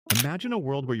Imagine a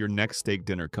world where your next steak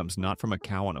dinner comes not from a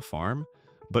cow on a farm,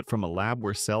 but from a lab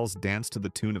where cells dance to the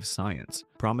tune of science,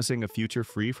 promising a future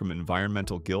free from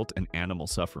environmental guilt and animal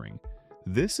suffering.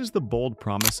 This is the bold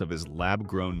promise of Is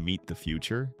lab-grown meat the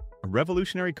future? A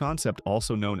revolutionary concept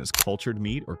also known as cultured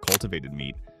meat or cultivated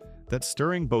meat that's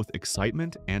stirring both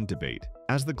excitement and debate.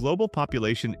 As the global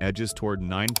population edges toward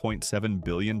 9.7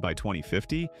 billion by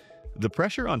 2050, the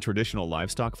pressure on traditional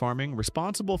livestock farming,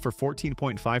 responsible for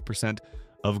 14.5%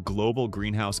 of global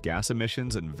greenhouse gas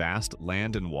emissions and vast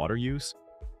land and water use,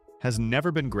 has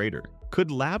never been greater.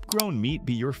 Could lab-grown meat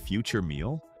be your future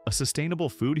meal? A sustainable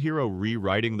food hero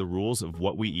rewriting the rules of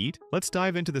what we eat? Let's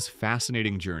dive into this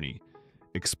fascinating journey,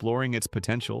 exploring its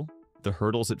potential, the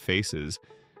hurdles it faces,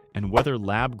 and whether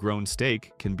lab-grown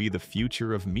steak can be the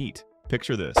future of meat.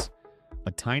 Picture this.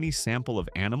 A tiny sample of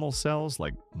animal cells,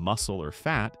 like muscle or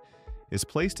fat, is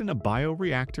placed in a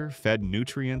bioreactor, fed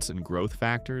nutrients and growth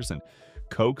factors, and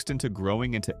coaxed into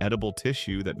growing into edible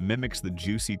tissue that mimics the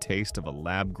juicy taste of a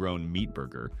lab-grown meat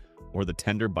burger or the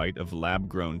tender bite of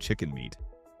lab-grown chicken meat.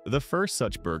 The first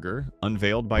such burger,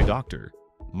 unveiled by Dr.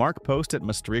 Mark Post at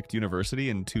Maastricht University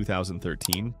in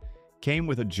 2013, came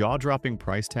with a jaw-dropping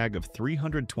price tag of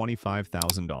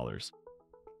 $325,000.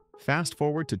 Fast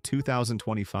forward to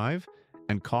 2025,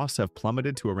 and costs have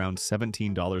plummeted to around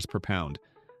 $17 per pound,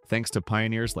 thanks to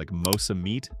pioneers like Mosa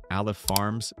Meat, Aleph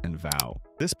Farms, and Vow.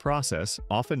 This process,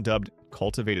 often dubbed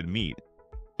cultivated meat,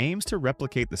 aims to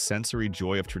replicate the sensory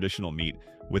joy of traditional meat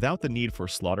without the need for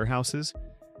slaughterhouses,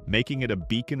 making it a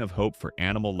beacon of hope for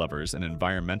animal lovers and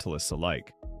environmentalists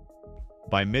alike.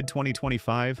 By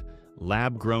mid-2025,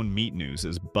 lab-grown meat news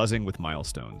is buzzing with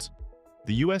milestones.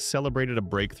 The US celebrated a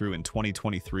breakthrough in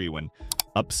 2023 when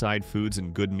Upside Foods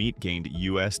and Good Meat gained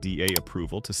USDA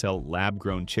approval to sell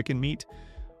lab-grown chicken meat,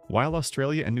 while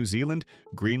Australia and New Zealand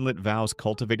greenlit Vow's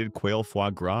cultivated quail foie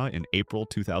gras in April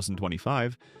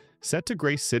 2025, set to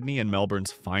grace Sydney and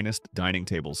Melbourne's finest dining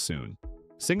tables soon.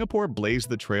 Singapore blazed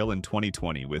the trail in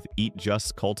 2020 with Eat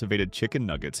Just's cultivated chicken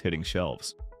nuggets hitting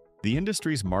shelves. The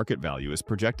industry's market value is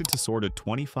projected to soar to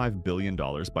 $25 billion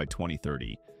by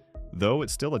 2030. Though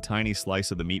it's still a tiny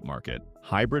slice of the meat market,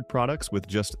 hybrid products with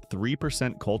just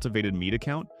 3% cultivated meat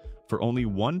account for only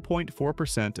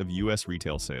 1.4% of US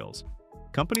retail sales.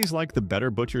 Companies like the Better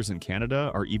Butchers in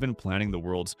Canada are even planning the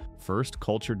world's first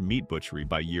cultured meat butchery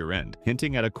by year-end,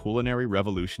 hinting at a culinary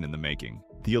revolution in the making.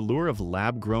 The allure of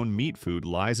lab-grown meat food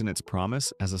lies in its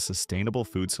promise as a sustainable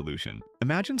food solution.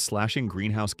 Imagine slashing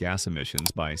greenhouse gas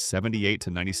emissions by 78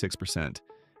 to 96%,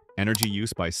 energy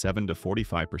use by 7 to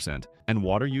 45%, and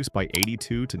water use by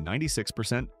 82 to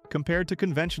 96% compared to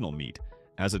conventional meat,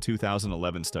 as a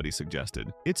 2011 study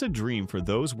suggested. It's a dream for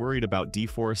those worried about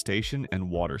deforestation and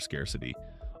water scarcity,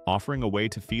 offering a way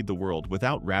to feed the world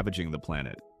without ravaging the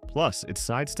planet. Plus, it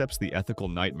sidesteps the ethical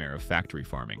nightmare of factory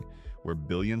farming, where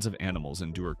billions of animals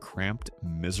endure cramped,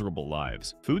 miserable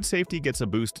lives. Food safety gets a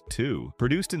boost too.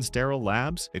 Produced in sterile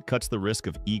labs, it cuts the risk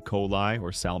of E. coli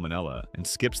or salmonella and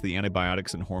skips the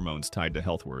antibiotics and hormones tied to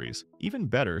health worries. Even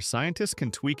better, scientists can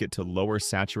tweak it to lower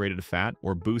saturated fat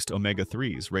or boost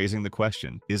omega-3s, raising the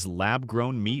question, is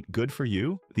lab-grown meat good for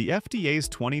you? The FDA's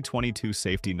 2022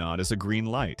 safety nod is a green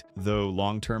light, though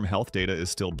long-term health data is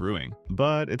still brewing.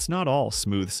 But it's not all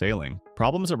smooth sailing.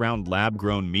 Problems around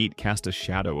lab-grown meat cast a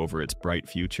shadow over its bright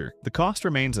future. The cost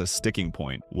remains a sticking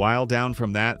point. While down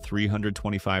from that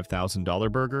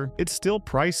 $325,000 burger, it's still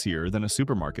pricier than a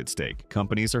supermarket steak.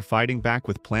 Companies are fighting back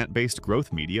with plant-based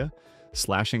growth media,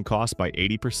 slashing costs by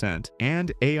 80%,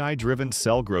 and AI-driven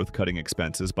cell growth cutting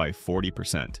expenses by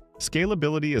 40%.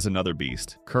 Scalability is another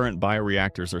beast. Current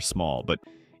bioreactors are small, but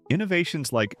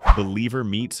innovations like Believer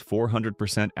Meat's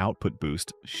 400% output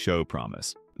boost show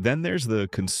promise. Then there's the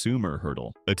consumer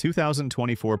hurdle. A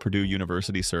 2024 Purdue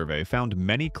University survey found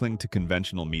many cling to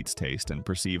conventional meat's taste and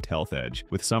perceived health edge,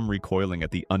 with some recoiling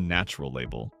at the unnatural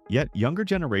label. Yet, younger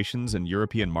generations and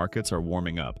European markets are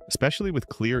warming up, especially with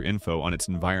clear info on its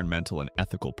environmental and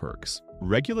ethical perks.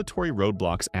 Regulatory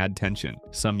roadblocks add tension.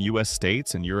 Some US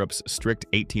states and Europe's strict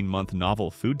 18-month novel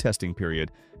food testing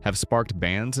period have sparked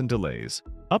bans and delays.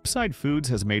 Upside Foods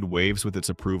has made waves with its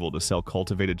approval to sell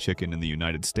cultivated chicken in the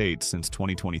United States since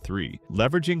 2023,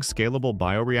 leveraging scalable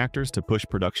bioreactors to push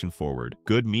production forward.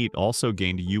 Good Meat also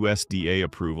gained USDA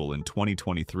approval in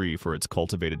 2023 for its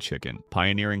cultivated chicken,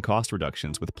 pioneering cost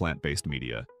reductions with plant-based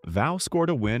media. Vow scored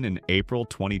a win in April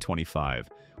 2025,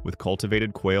 with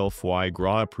cultivated quail foie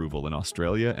gras approval in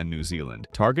Australia and New Zealand,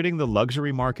 targeting the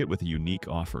luxury market with a unique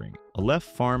offering. Aleph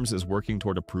Farms is working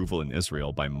toward approval in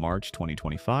Israel by March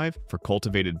 2025 for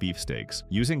cultivated cultivated beefsteaks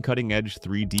using cutting-edge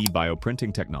 3D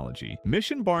bioprinting technology.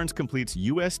 Mission Barns completes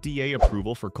USDA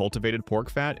approval for cultivated pork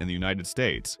fat in the United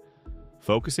States,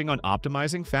 focusing on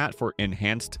optimizing fat for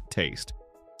enhanced taste.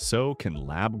 So, can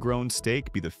lab-grown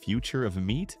steak be the future of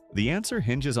meat? The answer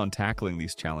hinges on tackling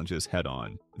these challenges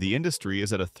head-on. The industry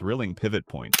is at a thrilling pivot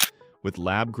point, with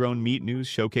lab-grown meat news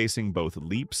showcasing both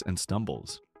leaps and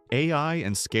stumbles. AI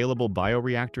and scalable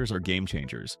bioreactors are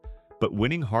game-changers, but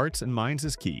winning hearts and minds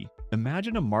is key.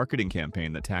 Imagine a marketing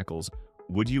campaign that tackles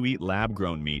 "Would you eat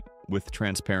lab-grown meat?" with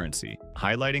transparency,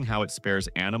 highlighting how it spares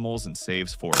animals and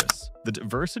saves forests. The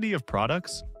diversity of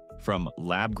products, from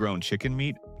lab-grown chicken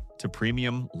meat to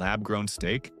premium lab-grown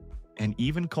steak, and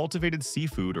even cultivated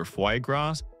seafood or foie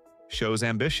gras, shows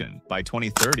ambition. By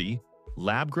 2030,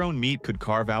 lab-grown meat could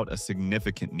carve out a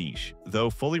significant niche, though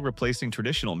fully replacing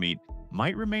traditional meat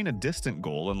might remain a distant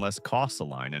goal unless costs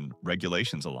align and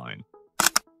regulations align.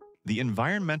 The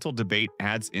environmental debate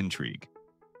adds intrigue.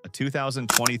 A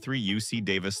 2023 UC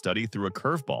Davis study threw a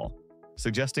curveball,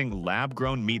 suggesting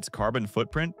lab-grown meat's carbon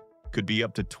footprint could be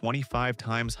up to 25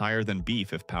 times higher than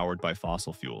beef if powered by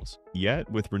fossil fuels. Yet,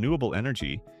 with renewable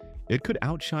energy, it could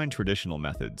outshine traditional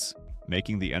methods,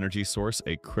 making the energy source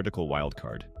a critical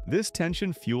wildcard. This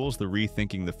tension fuels the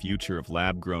rethinking the future of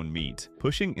lab-grown meat,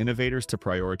 pushing innovators to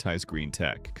prioritize green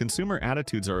tech. Consumer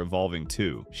attitudes are evolving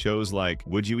too. Shows like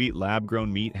 "Would you eat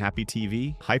lab-grown meat? Happy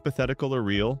TV?" hypothetical or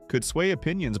real, could sway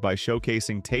opinions by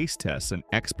showcasing taste tests and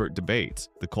expert debates.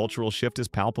 The cultural shift is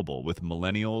palpable, with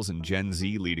millennials and Gen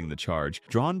Z leading the charge,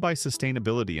 drawn by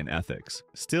sustainability and ethics.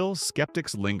 Still,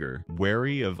 skeptics linger,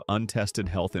 wary of untested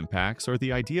health impacts or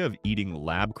the idea of eating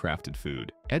lab-crafted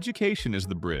food. Education is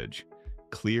the bridge.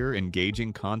 Clear,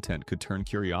 engaging content could turn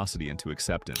curiosity into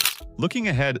acceptance. Looking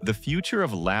ahead, the future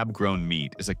of lab-grown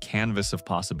meat is a canvas of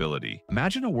possibility.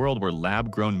 Imagine a world where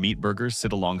lab-grown meat burgers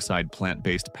sit alongside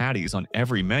plant-based patties on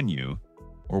every menu,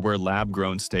 or where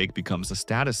lab-grown steak becomes a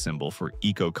status symbol for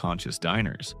eco-conscious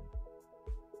diners.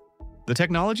 The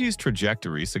technology's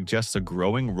trajectory suggests a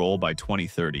growing role by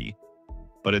 2030,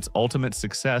 but its ultimate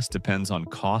success depends on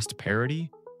cost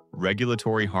parity,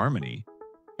 regulatory harmony,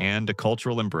 and a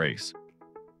cultural embrace.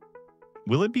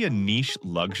 Will it be a niche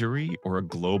luxury or a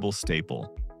global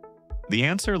staple? The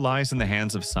answer lies in the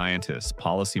hands of scientists,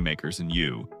 policymakers, and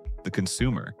you, the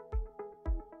consumer.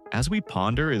 As we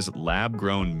ponder, is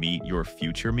lab-grown meat your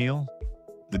future meal?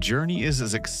 The journey is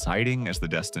as exciting as the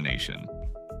destination.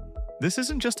 This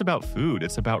isn't just about food,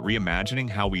 it's about reimagining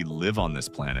how we live on this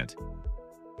planet.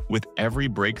 With every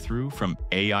breakthrough, from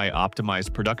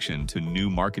AI-optimized production to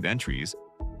new market entries,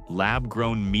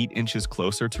 lab-grown meat inches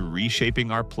closer to reshaping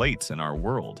our plates and our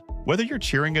world. Whether you're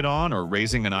cheering it on or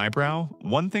raising an eyebrow,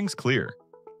 one thing's clear.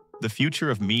 The future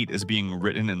of meat is being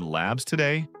written in labs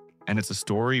today, and it's a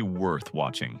story worth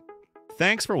watching.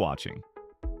 Thanks for watching.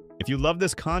 If you love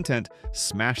this content,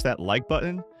 smash that like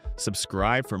button,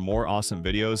 subscribe for more awesome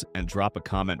videos, and drop a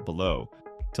comment below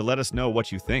to let us know what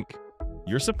you think.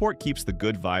 Your support keeps the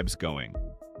good vibes going.